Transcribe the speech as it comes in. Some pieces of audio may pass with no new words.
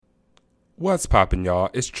What's poppin', y'all?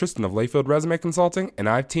 It's Tristan of Layfield Resume Consulting, and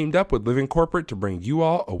I've teamed up with Living Corporate to bring you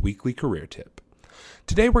all a weekly career tip.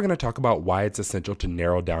 Today, we're going to talk about why it's essential to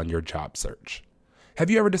narrow down your job search. Have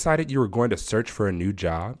you ever decided you were going to search for a new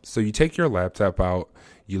job? So you take your laptop out,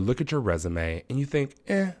 you look at your resume, and you think,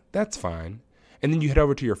 that's fine. And then you head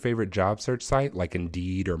over to your favorite job search site like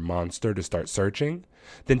Indeed or Monster to start searching.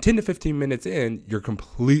 Then 10 to 15 minutes in, you're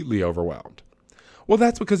completely overwhelmed. Well,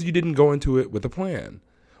 that's because you didn't go into it with a plan.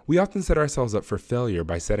 We often set ourselves up for failure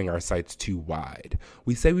by setting our sights too wide.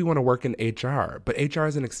 We say we want to work in HR, but HR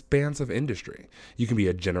is an expansive industry. You can be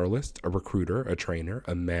a generalist, a recruiter, a trainer,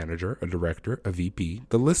 a manager, a director, a VP.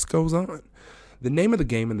 The list goes on. The name of the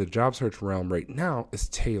game in the job search realm right now is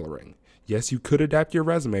tailoring. Yes, you could adapt your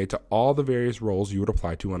resume to all the various roles you would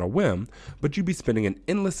apply to on a whim, but you'd be spending an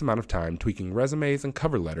endless amount of time tweaking resumes and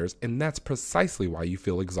cover letters, and that's precisely why you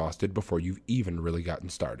feel exhausted before you've even really gotten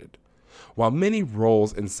started. While many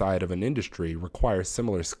roles inside of an industry require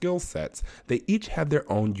similar skill sets, they each have their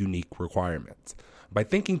own unique requirements. By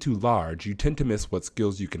thinking too large, you tend to miss what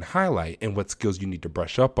skills you can highlight and what skills you need to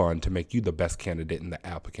brush up on to make you the best candidate in the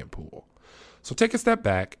applicant pool. So take a step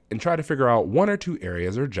back and try to figure out one or two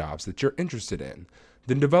areas or jobs that you're interested in.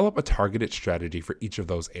 Then develop a targeted strategy for each of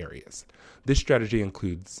those areas. This strategy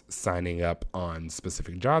includes signing up on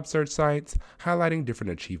specific job search sites, highlighting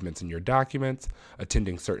different achievements in your documents,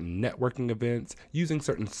 attending certain networking events, using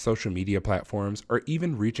certain social media platforms, or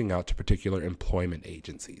even reaching out to particular employment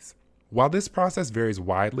agencies. While this process varies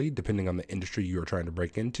widely depending on the industry you are trying to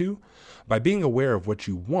break into, by being aware of what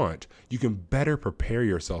you want, you can better prepare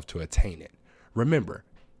yourself to attain it. Remember,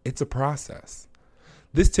 it's a process.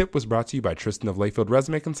 This tip was brought to you by Tristan of Layfield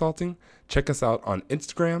Resume Consulting. Check us out on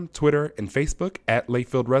Instagram, Twitter, and Facebook at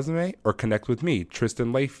Layfield Resume, or connect with me,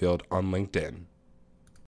 Tristan Layfield, on LinkedIn.